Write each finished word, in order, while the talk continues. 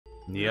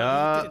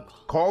Yeah,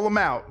 call him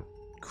out.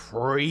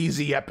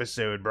 Crazy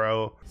episode,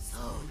 bro.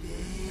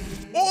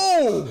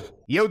 Oh!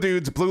 Yo,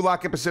 dudes, Blue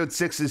Lock episode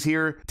 6 is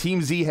here.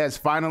 Team Z has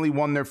finally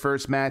won their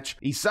first match.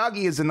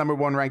 Isagi is the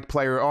 #1 ranked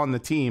player on the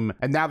team,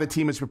 and now the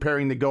team is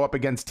preparing to go up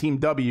against Team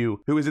W,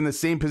 who is in the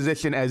same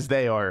position as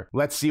they are.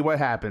 Let's see what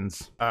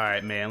happens. All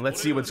right, man,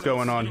 let's see what's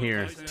going on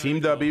here. Team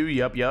W,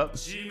 yup.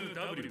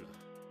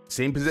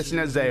 Same position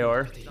as they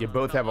are. You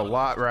both have a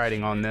lot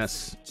riding on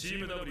this.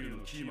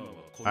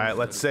 All right,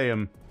 let's say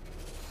them.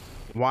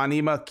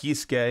 Wanima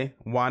Kisuke,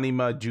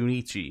 Wanima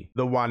Junichi.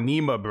 The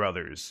Wanima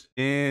brothers.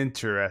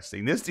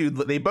 Interesting. This dude,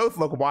 they both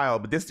look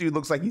wild, but this dude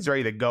looks like he's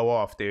ready to go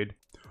off, dude.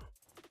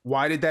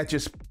 Why did that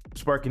just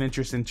spark an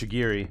interest in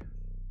Chigiri?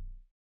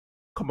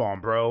 Come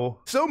on, bro.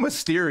 So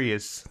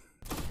mysterious.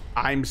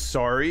 I'm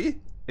sorry?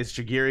 Is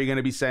Chigiri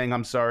gonna be saying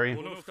I'm sorry?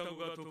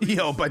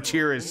 Yo,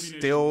 Bachir is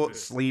still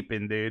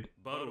sleeping, dude.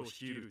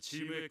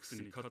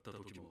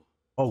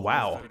 Oh,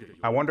 wow.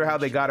 I wonder how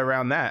they got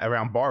around that,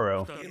 around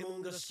Baro.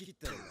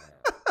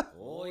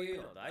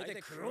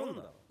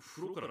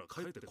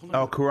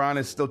 Oh, Kuran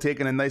is still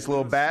taking a nice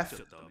little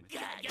bath.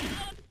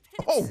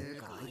 Oh!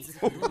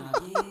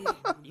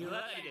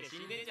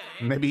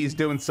 Maybe he's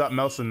doing something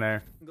else in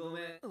there.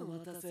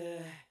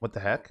 What the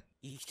heck?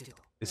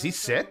 Is he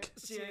sick?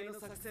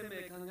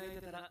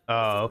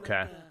 Oh,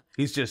 okay.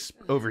 He's just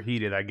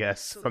overheated, I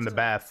guess, from the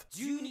bath.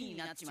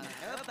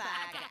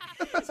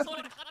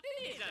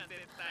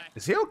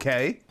 Is he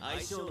okay?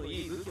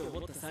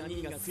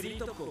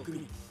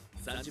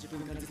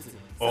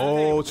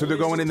 Oh, so they're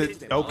going in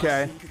the...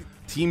 Okay.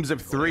 Teams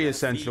of 3,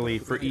 essentially,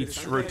 for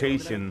each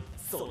rotation.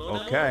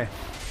 Okay.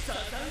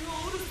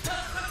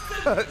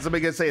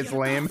 Somebody gonna say it's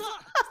lame.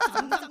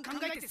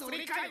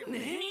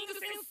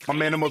 My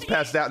man almost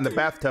passed out in the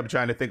bathtub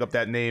trying to think up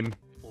that name.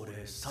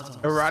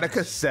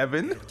 Erotica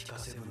 7?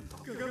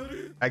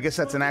 I guess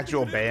that's an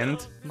actual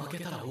band.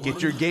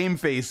 Get your game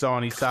face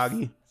on,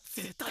 Isagi.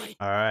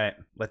 Alright,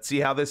 let's see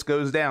how this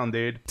goes down,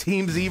 dude.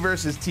 Team Z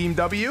versus Team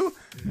W?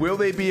 Will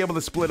they be able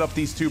to split up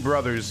these two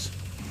brothers?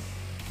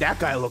 That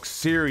guy looks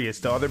serious,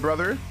 the other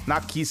brother.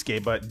 Not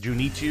Kisuke, but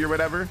Junichi or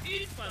whatever.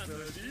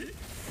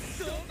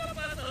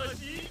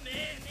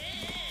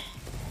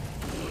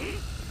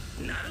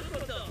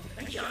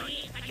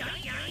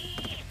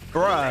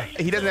 Bruh,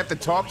 he doesn't have to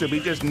talk to him, he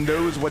just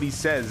knows what he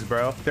says,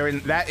 bro. They're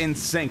in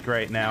sync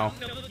right now.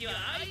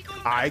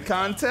 Eye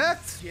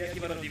contact?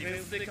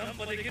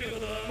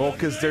 Well,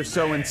 because they're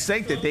so in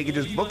sync that they can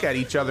just look at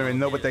each other and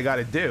know what they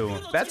gotta do.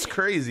 That's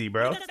crazy,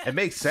 bro. It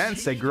makes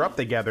sense. They grew up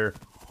together.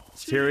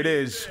 Here it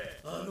is.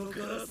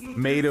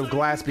 Made of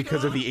glass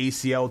because of the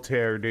ACL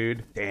tear,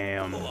 dude.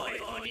 Damn.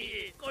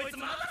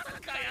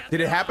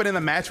 Did it happen in the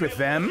match with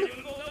them?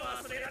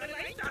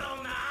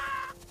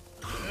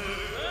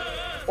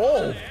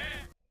 Oh!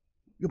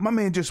 My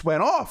man just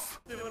went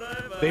off.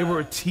 They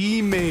were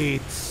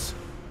teammates.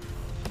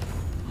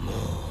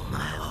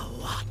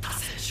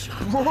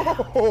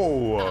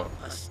 Whoa!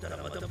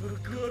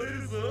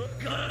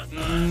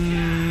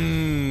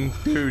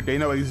 Dude, they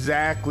know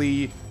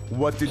exactly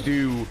what to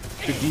do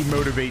to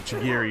demotivate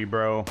Chigiri,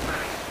 bro.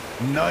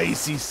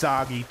 Nice,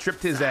 Isagi.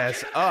 Tripped his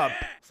ass up.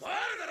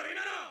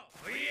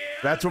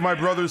 That's what my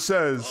brother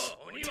says.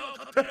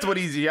 That's what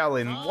he's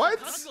yelling. What?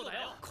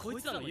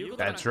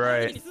 That's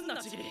right.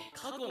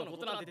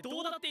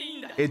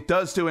 It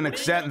does to an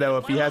extent, though,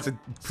 if he has a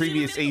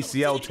previous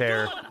ACL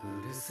tear.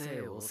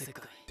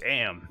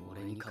 Damn.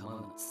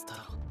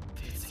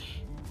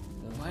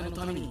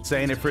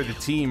 Saying it for the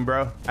team,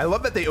 bro. I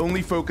love that they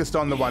only focused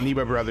on the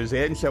Wanima brothers. They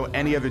didn't show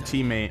any other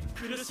teammate.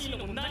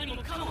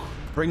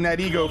 Bring that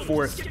ego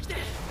forth.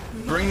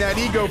 Bring that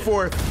ego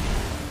forth.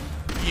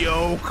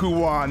 Yo,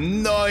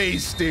 Kuwan.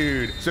 Nice,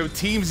 dude. So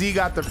Team Z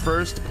got the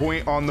first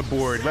point on the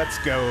board. Let's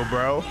go,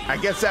 bro. I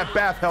guess that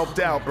bath helped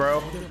out,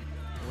 bro.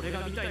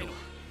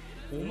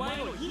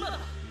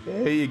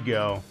 There you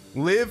go.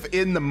 Live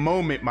in the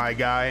moment, my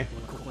guy.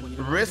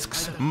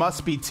 Risks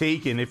must be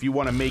taken if you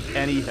want to make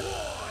any...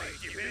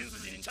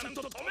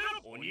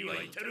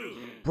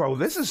 Bro,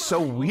 this is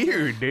so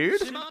weird,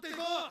 dude.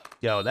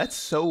 Yo, that's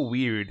so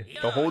weird.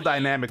 The whole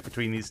dynamic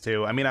between these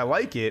two. I mean, I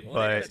like it,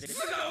 but...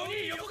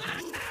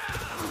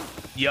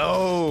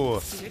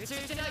 Yo!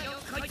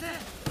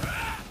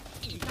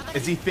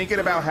 Is he thinking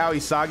about how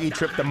Isagi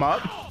tripped him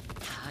up?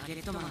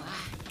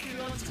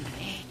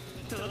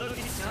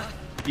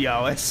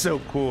 Yo, that's so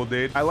cool,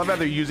 dude. I love how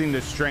they're using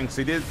their strengths.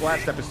 They did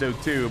last episode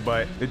too,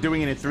 but they're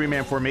doing it in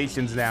 3-man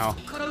formations now.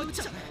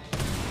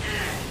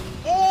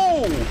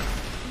 Oh!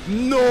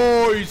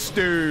 Nice,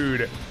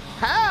 dude.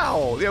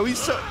 How? Yo, he's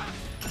so...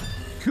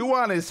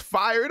 Kuwan is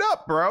fired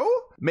up, bro.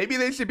 Maybe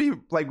they should be,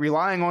 like,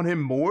 relying on him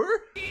more?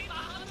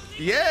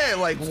 Yeah,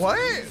 like,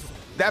 what?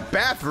 That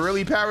bath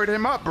really powered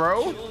him up,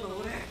 bro.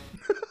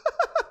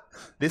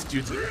 This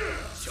dude's...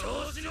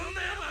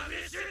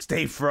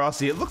 Stay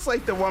frosty. It looks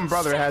like the one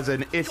brother has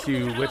an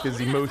issue with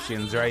his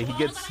emotions, right?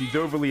 He's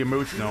overly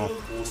emotional.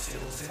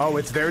 Oh,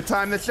 it's their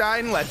time to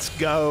shine? Let's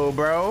go,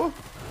 bro.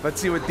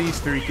 Let's see what these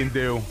three can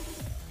do.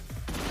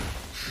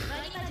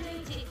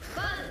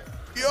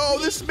 Yo! Yo,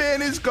 this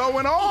man is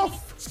going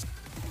off.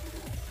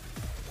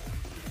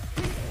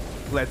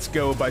 Let's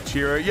go,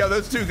 Bachira. Yo,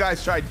 those two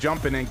guys tried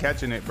jumping and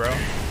catching it, bro.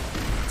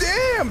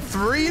 Damn,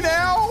 3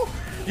 now?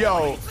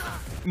 Yo,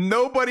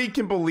 nobody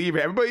can believe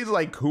it. Everybody's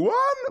like, Kuan?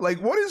 Like,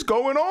 what is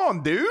going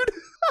on, dude?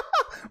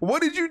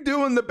 What did you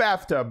do in the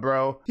bathtub,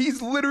 bro?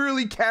 He's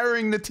literally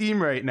carrying the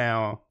team right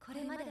now.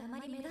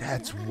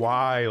 That's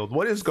wild.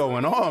 What is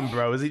going on,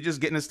 bro? Is he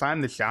just getting his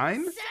time to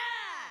shine?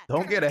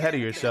 Don't get ahead of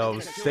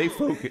yourselves. Stay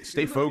focused.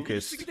 Stay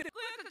focused.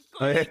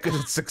 Oh, yeah, because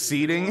it's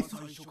succeeding.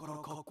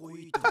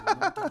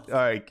 All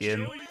right,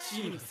 kid.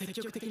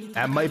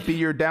 That might be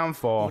your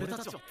downfall.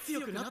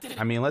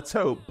 I mean, let's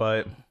hope,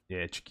 but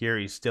yeah,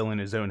 Chikiri's still in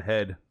his own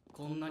head.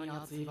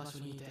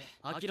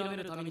 I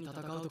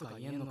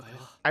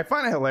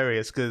find it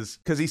hilarious because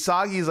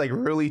Isagi's like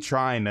really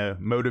trying to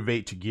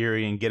motivate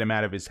Chigiri and get him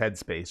out of his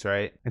headspace,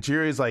 right? And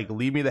Chigiri's like,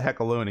 leave me the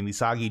heck alone, and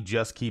Isagi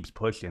just keeps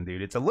pushing,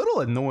 dude. It's a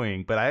little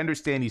annoying, but I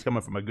understand he's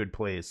coming from a good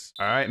place.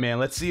 All right, man,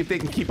 let's see if they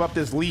can keep up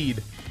this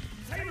lead.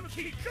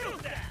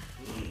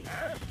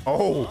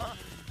 Oh.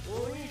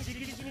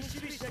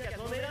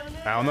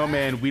 I don't know,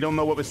 man. We don't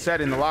know what was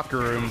said in the locker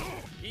room.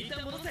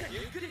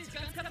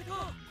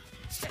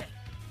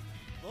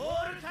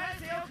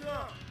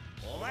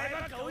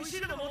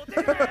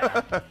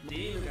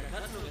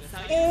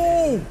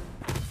 Oh!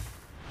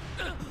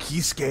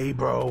 Kisuke,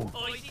 bro.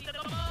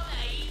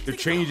 They're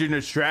changing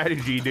their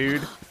strategy,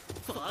 dude.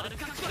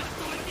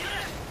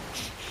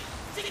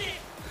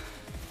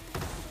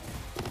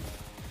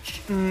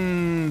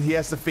 He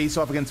has to face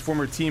off against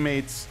former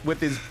teammates with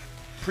his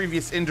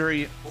previous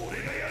injury.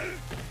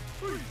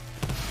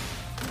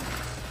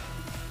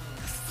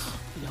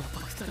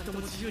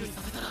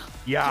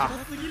 Yeah.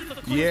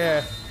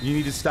 Yeah. You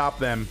need to stop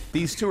them.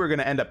 These two are going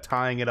to end up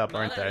tying it up,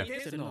 aren't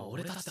they?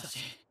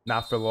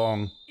 Not for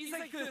long.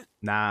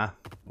 Nah.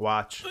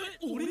 Watch.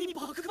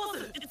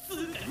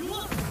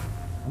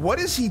 What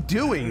is he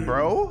doing,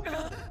 bro?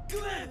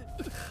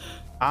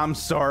 I'm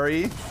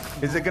sorry.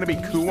 Is it going to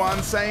be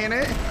Kuan saying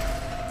it?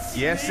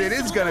 Yes, it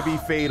is going to be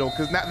fatal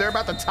because now they're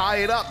about to tie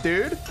it up,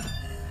 dude.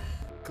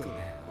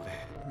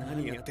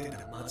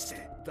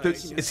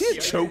 Is he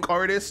a choke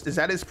artist? Is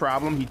that his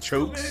problem? He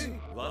chokes?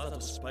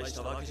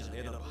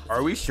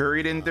 Are we sure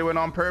he didn't do it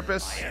on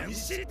purpose?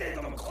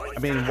 I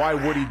mean, why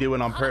would he do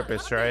it on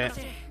purpose, right?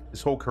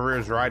 His whole career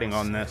is riding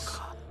on this.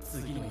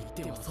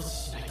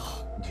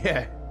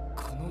 Yeah.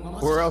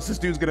 Or else this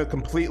dude's gonna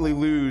completely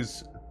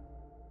lose.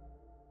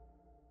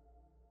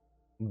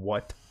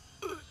 What?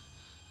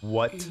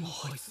 What?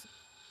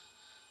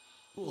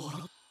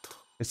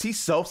 Is he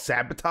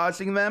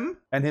self-sabotaging them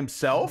and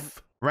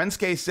himself?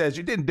 Rensuke says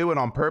you didn't do it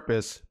on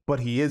purpose,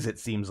 but he is, it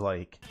seems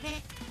like.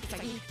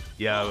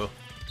 Yo,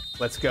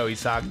 let's go,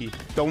 Isagi.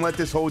 Don't let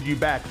this hold you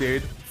back,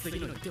 dude.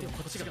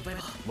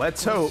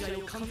 Let's hope.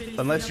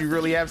 Unless you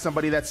really have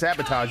somebody that's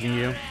sabotaging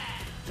you.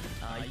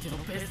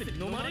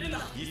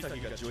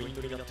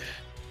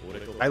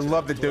 I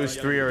love that those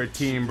three are a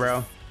team,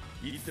 bro.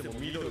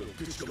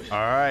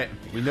 Alright,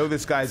 we know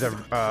this guy's an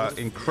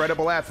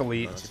incredible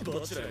athlete.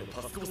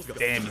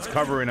 Damn, he's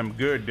covering him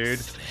good,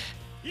 dude.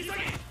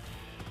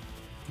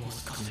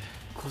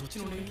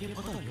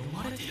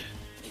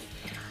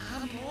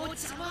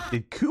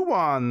 Did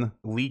Kuan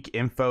leak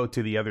info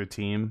to the other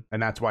team,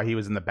 and that's why he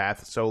was in the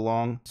bath so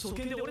long?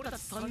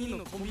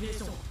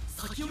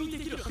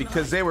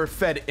 Because they were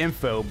fed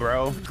info,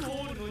 bro.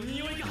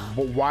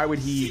 But why would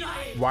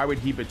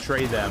he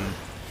betray them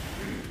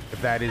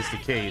if that is the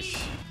case?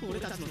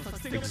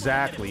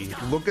 Exactly.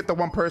 Look at the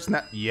one person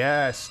that...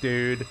 Yes,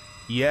 dude.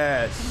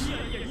 Yes.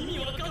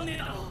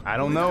 I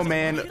don't know,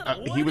 man.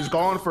 He was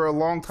gone for a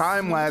long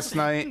time last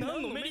night.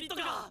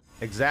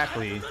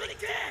 Exactly.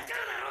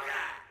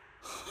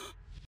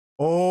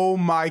 Oh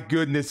my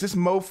goodness. This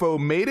mofo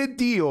made a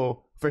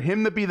deal for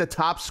him to be the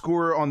top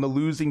scorer on the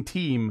losing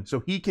team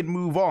so he can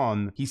move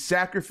on. He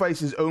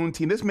sacrificed his own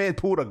team. This man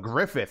pulled a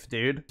Griffith,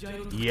 dude.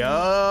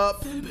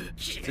 Yup.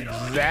 It's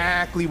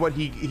exactly what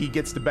he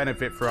gets to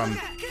benefit from.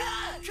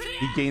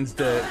 He gains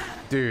the...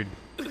 Dude.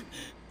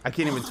 I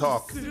can't even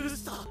talk.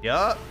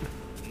 Yup.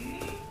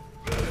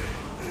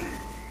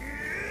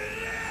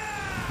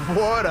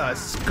 What a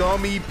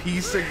scummy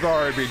piece of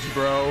garbage,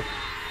 bro.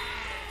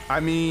 I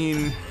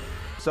mean,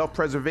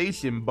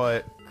 self-preservation,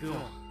 but...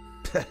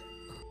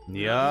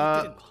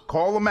 Yeah.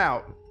 Call him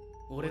out.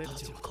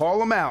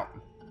 Call him out.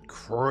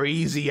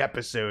 Crazy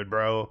episode,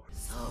 bro.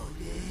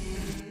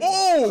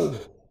 Oh!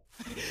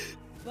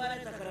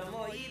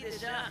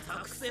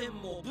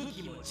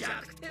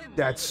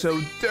 That's so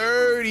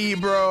dirty,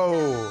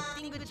 bro.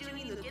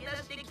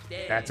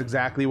 That's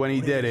exactly when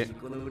he did it.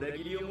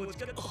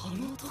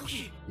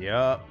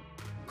 Yup.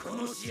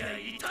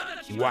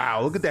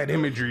 Wow, look at that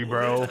imagery,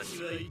 bro.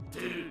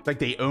 It's like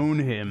they own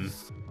him.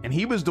 And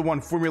he was the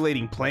one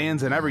formulating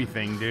plans and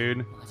everything,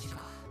 dude.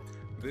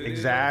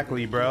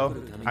 Exactly, bro.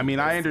 I mean,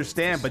 I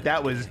understand, but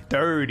that was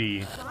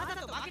dirty.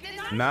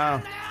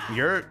 Nah,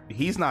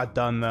 he's not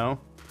done, though.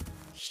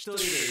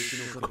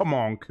 Come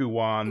on,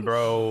 Kuan,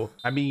 bro.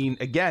 I mean,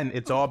 again,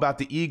 it's all about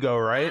the ego,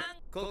 right?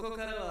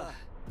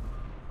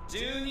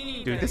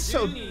 Dude, this is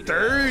so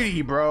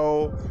dirty,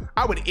 bro.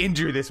 I would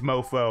injure this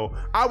mofo.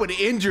 I would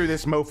injure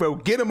this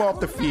mofo. Get him off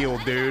the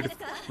field, dude.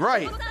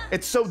 Right.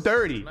 It's so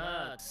dirty.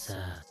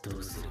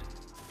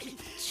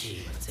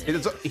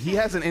 He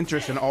has an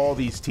interest in all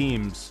these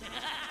teams.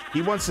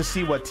 He wants to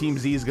see what Team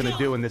Z is going to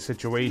do in this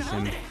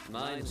situation.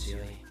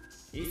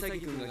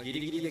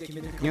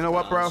 You know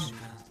what, bro?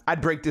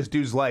 I'd break this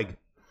dude's leg.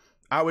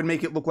 I would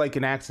make it look like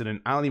an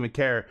accident. I don't even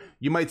care.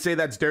 You might say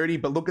that's dirty,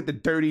 but look at the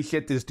dirty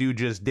shit this dude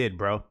just did,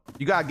 bro.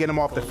 You gotta get him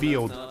off the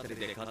field. I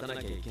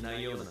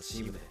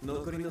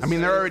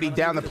mean, they're already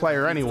down the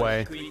player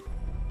anyway.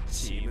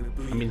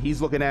 I mean,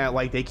 he's looking at it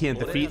like they can't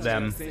defeat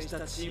them.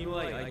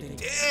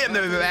 Damn,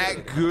 they're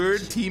that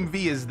good. Team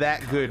V is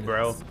that good,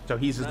 bro. So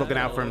he's just looking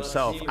out for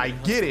himself. I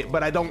get it,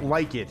 but I don't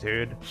like it,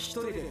 dude.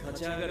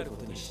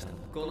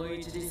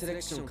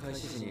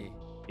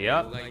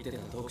 Yep.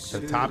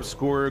 The top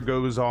scorer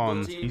goes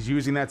on. He's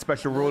using that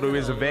special rule to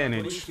his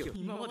advantage.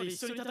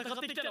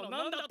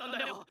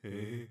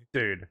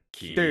 Dude.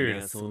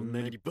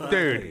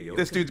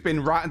 This dude's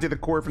been rotten to the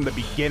core from the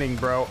beginning,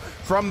 bro.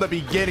 From the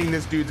beginning,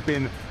 this dude's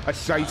been a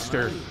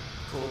shyster.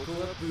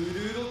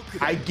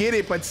 I get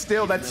it, but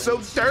still, that's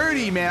so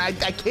dirty, man.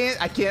 I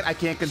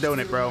can't condone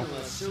it, bro.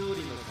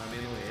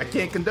 I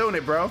can't condone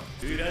it, bro.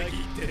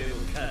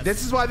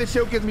 This is why this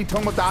show gives me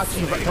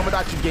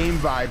Tomodachi game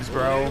vibes,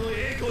 bro.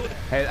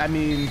 Hey, I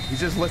mean, he's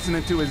just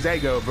listening to his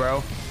ego,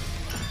 bro.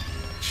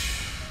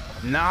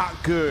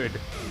 Not good.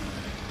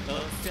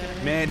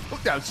 Man,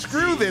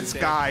 screw this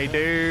guy,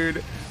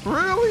 dude.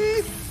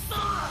 Really?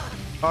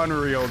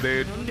 Unreal,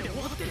 dude.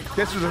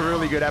 This was a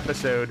really good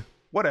episode.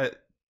 What a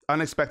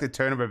unexpected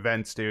turn of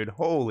events, dude.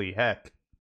 Holy heck.